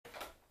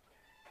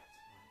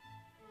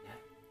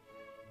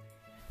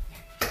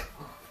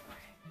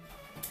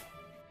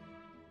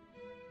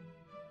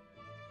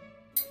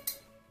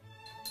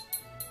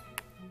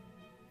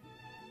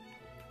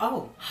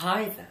Oh,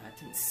 hi there, I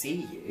didn't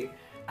see you.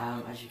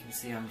 As you can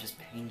see, I'm just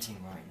painting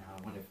right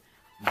now, one of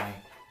my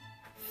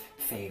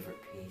favourite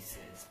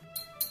pieces.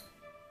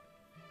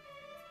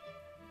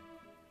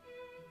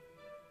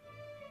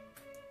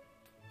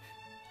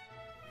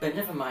 But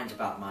never mind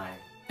about my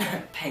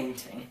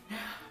painting.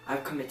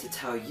 I've come here to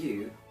tell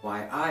you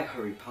why I,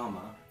 Harry Palmer,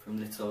 from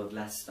Little Old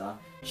Leicester,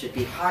 should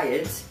be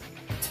hired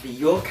to be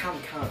your camp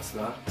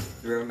counsellor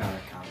through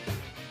AmeriCamp.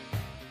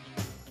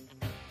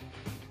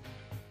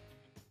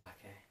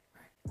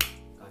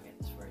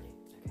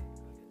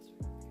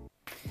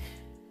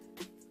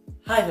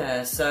 Hi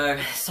there, so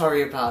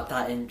sorry about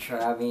that intro.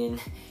 I mean,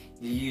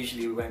 you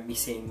usually won't be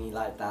seeing me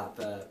like that,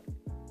 but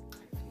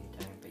hopefully you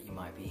don't, but you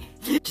might be.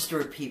 Just to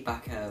repeat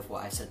back of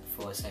what I said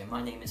before, so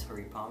my name is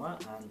Harry Palmer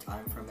and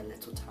I'm from a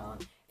little town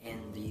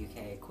in the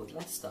UK called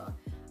Leicester.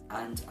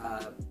 And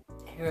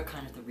here are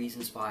kind of the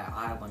reasons why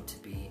I want to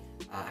be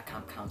a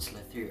camp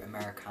counsellor through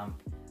AmeriCamp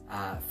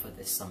for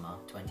this summer,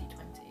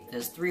 2020.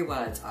 There's 3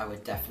 words I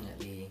would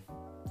definitely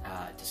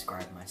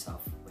describe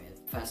myself with.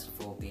 First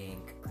of all,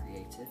 being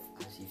creative,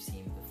 as you've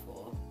seen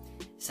before.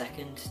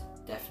 Second,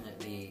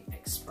 definitely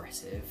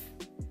expressive.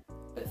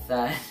 But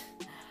third,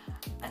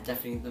 and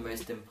definitely the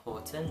most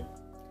important,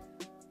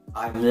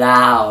 I'm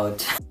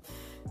loud.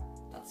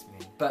 That's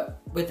me.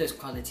 But with those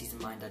qualities in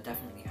mind, I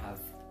definitely have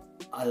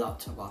a lot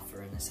to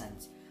offer in a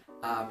sense.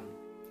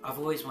 I've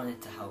always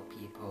wanted to help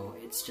people.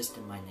 It's just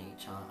in my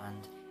nature,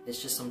 and it's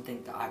just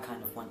something that I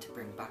kind of want to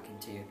bring back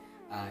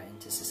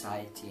into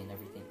society and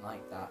everything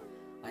like that.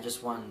 I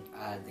just want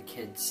the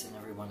kids and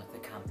everyone at the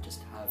camp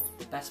just to have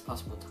the best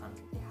possible time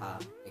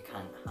that they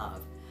can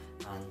have,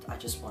 and I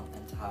just want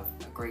them to have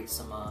a great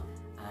summer,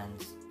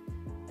 and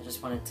I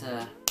just wanted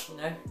to, you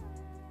know,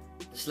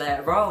 just let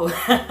it roll.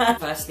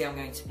 Firstly, I'm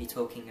going to be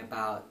talking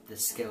about the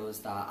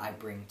skills that I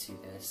bring to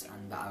this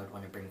and that I would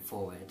want to bring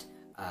forward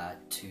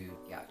to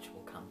the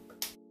actual camp.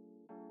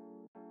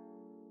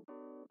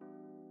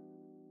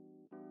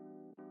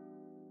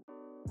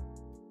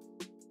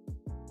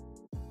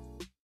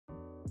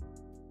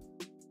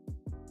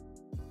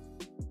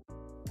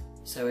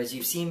 So as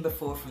you've seen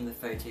before from the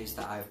photos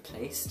that I've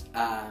placed,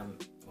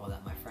 well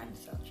that my friend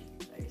has actually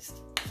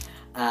placed,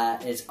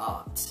 is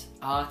art.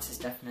 Art has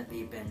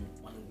definitely been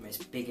one of the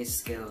most biggest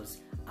skills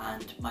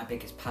and my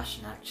biggest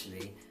passion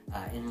actually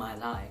in my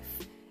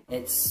life.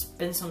 It's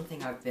been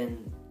something I've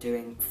been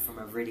doing from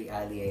a really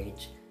early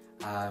age,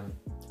 and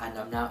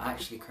I'm now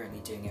actually currently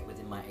doing it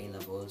within my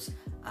A-levels,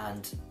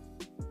 and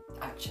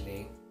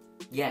actually,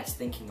 yes,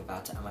 thinking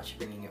about it, I'm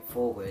actually bringing it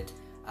forward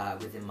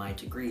within my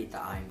degree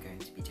that I'm going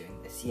to be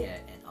doing this year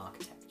in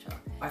architecture.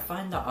 I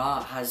find that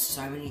art has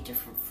so many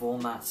different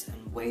formats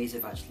and ways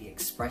of actually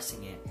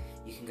expressing it.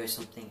 You can go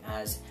something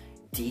as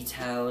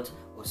detailed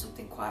or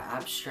something quite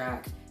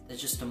abstract.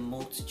 There's just a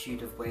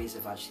multitude of ways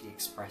of actually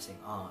expressing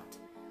art.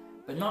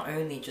 But not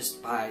only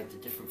just by the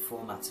different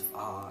formats of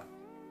art,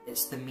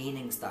 it's the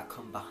meanings that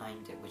come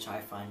behind it which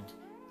I find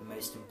the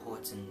most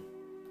important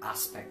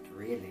aspect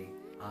really.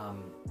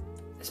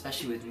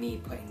 Especially with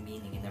me putting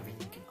meaning in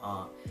everything in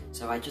art.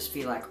 So I just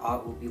feel like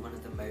art will be one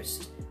of the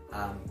most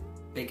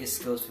biggest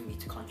skills for me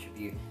to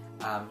contribute,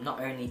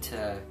 not only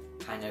to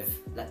kind of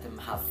let them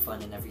have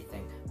fun and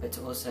everything, but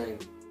to also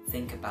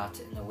think about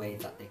it in a way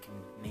that they can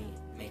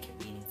make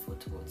it meaningful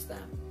towards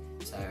them.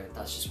 So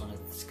that's just one of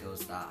the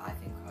skills that I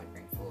think I'd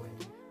bring forward.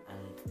 And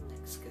the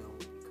next skill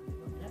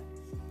coming up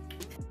next.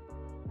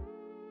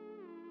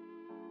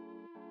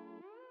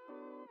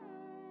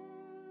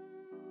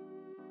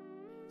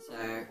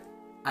 So,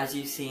 as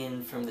you've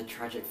seen from the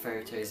tragic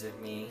photos of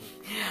me,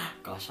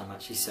 gosh, I'm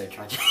actually so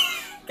tragic,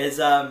 is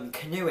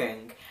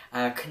canoeing.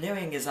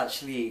 Canoeing is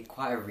actually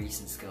quite a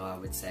recent skill, I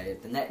would say.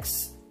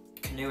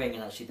 Canoeing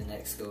and actually the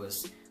next skill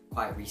is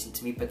quite recent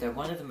to me, but they're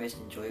one of the most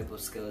enjoyable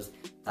skills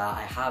that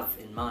I have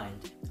in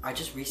mind. I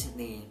just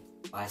recently,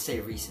 well, I say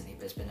recently,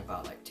 but it's been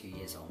about like 2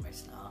 years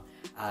almost now,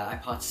 I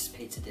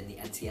participated in the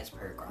NCS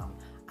program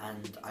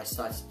and I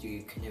started to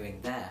do canoeing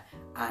there,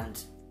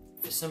 and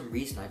for some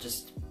reason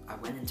I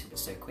went into it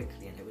so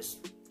quickly, and it was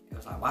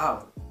like,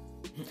 wow,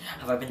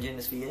 have I been doing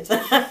this for years?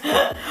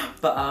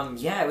 But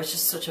yeah, it was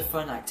just such a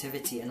fun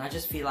activity, and I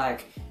just feel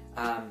like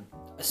a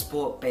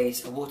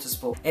water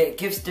sport, it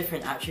gives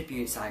different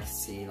attributes I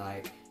see,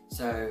 like,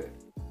 so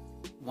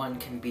one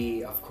can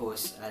be, of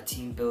course,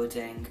 team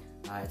building,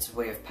 it's a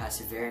way of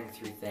persevering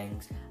through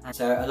things, and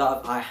so a lot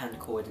of eye-hand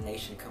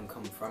coordination can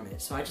come from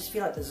it. So I just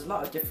feel like there's a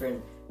lot of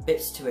different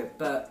bits to it,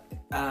 but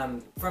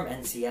from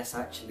NCS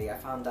actually, I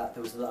found that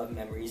there was a lot of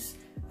memories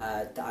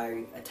that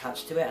I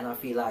attached to it, and I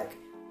feel like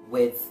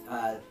with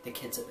the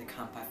kids at the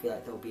camp, I feel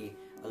like there'll be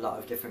a lot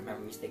of different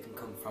memories that can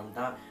come from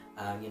that.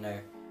 You know,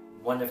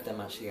 one of them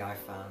actually I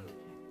found,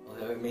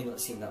 although it may not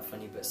seem that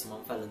funny, but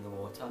someone fell in the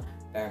water.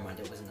 Bear in mind,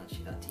 it wasn't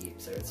actually that deep,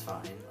 so it's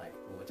fine, like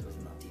the water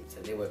wasn't that deep, so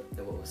they were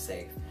all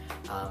safe.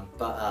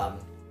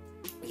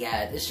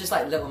 Yeah, it's just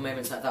like little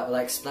moments like that, or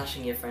like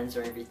splashing your friends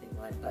or everything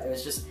like that. It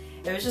was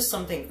just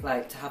something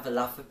like to have a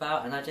laugh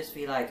about, and I just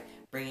feel like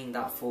bringing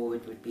that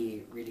forward would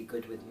be really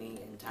good with me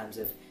in terms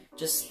of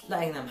just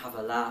letting them have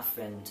a laugh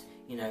and,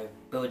 you know,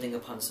 building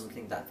upon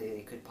something that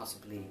they could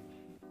possibly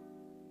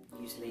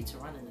use later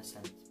on in a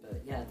sense.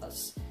 But yeah,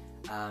 that's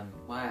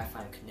why I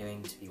find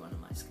canoeing to be one of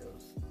my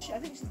skills. I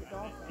think she's a bit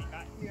darker.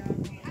 Yeah.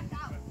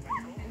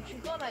 She's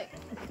got like...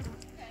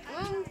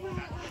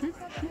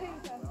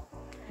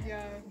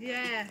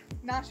 Yeah.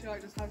 Now she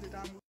like just has it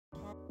down.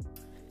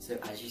 So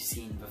as you've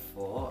seen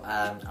before,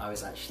 I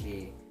was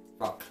actually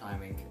rock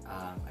climbing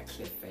a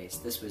cliff face.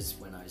 This was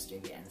when I was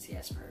doing the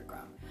NCS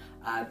program.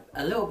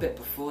 A little bit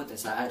before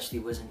this, I actually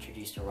was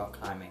introduced to rock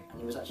climbing,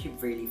 and it was actually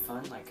really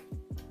fun. Like,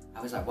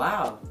 I was like,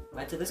 wow,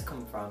 where did this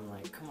come from?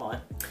 Like, come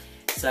on.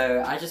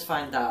 So I just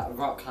find that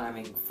rock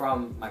climbing,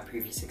 from my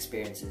previous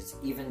experiences,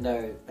 even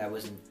though there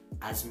wasn't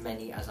as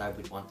many as I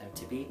would want them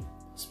to be,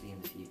 possibly in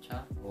the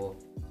future, or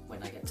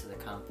when I get to the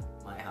camp,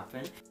 might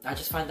happen. I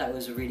just find that it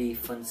was a really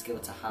fun skill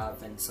to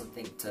have, and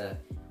something to,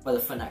 well, a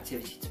fun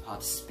activity to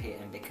participate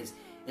in, because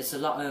it's a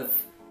lot of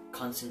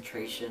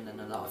concentration and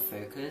a lot of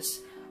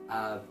focus,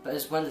 but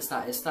as well as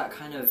that, it's that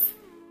kind of,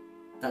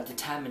 that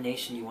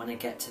determination you want to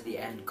get to the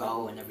end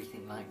goal and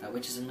everything like that,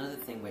 which is another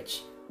thing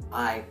which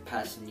I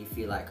personally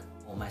feel like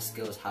all my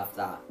skills have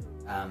that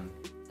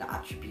that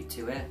attribute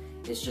to it.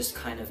 It's just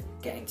kind of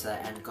getting to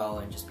the end goal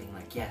and just being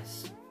like,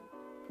 yes,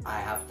 I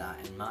have that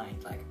in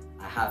mind, like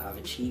I've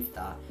achieved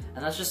that.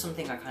 And that's just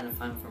something I kind of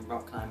found from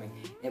rock climbing.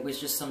 It was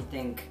just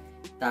something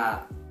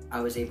that I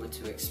was able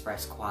to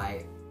express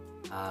quite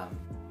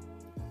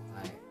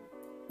like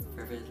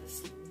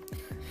frivolously.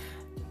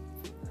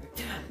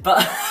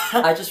 But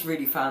I just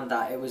really found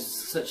that it was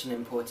such an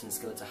important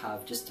skill to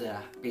have, just to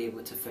be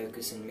able to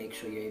focus and make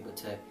sure you're able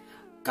to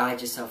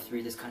guide yourself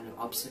through this kind of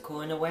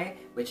obstacle in a way,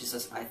 which is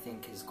just, I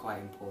think, is quite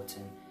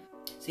important.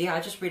 So yeah, I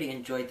just really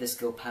enjoyed this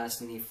skill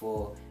personally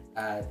for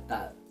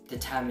that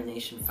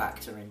determination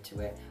factor into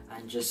it,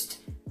 and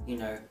just, you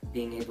know,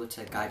 being able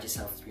to guide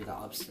yourself through that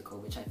obstacle,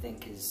 which I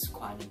think is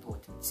quite an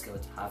important skill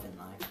to have in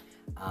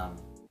life,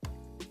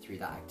 through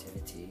that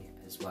activity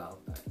as well.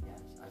 But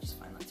yeah, I just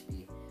find that to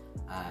be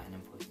an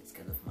important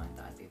skill of mine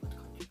that I'd be able to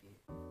contribute.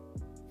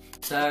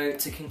 So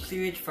to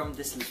conclude from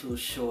this little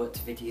short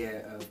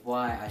video of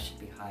why I should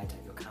be hired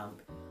at your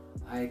camp,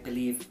 I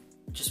believe,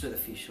 just with a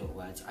few short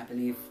words, I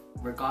believe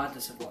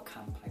regardless of what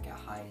camp I get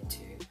hired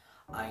to,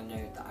 I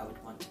know that I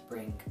would want to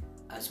bring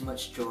as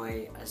much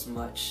joy, as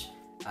much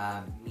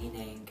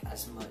meaning,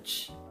 as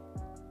much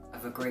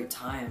of a great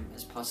time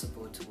as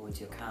possible towards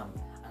your camp.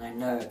 And I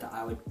know that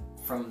I would,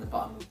 from the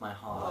bottom of my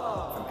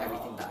heart, from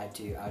everything that I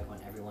do, I would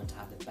want everyone to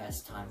have the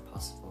best time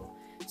possible.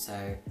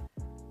 So,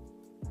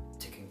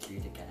 to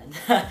conclude again,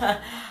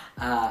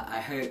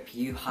 I hope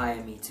you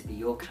hire me to be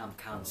your camp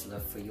counsellor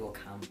for your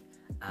camp,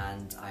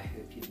 and I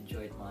hope you've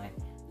enjoyed my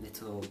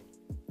little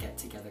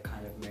get-together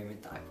kind of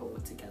moment that I put all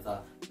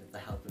together with the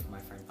help of my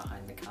friend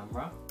behind the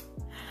camera.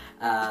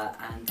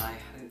 And I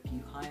hope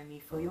you hire me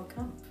for your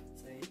camp.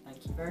 So,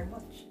 thank you very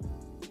much.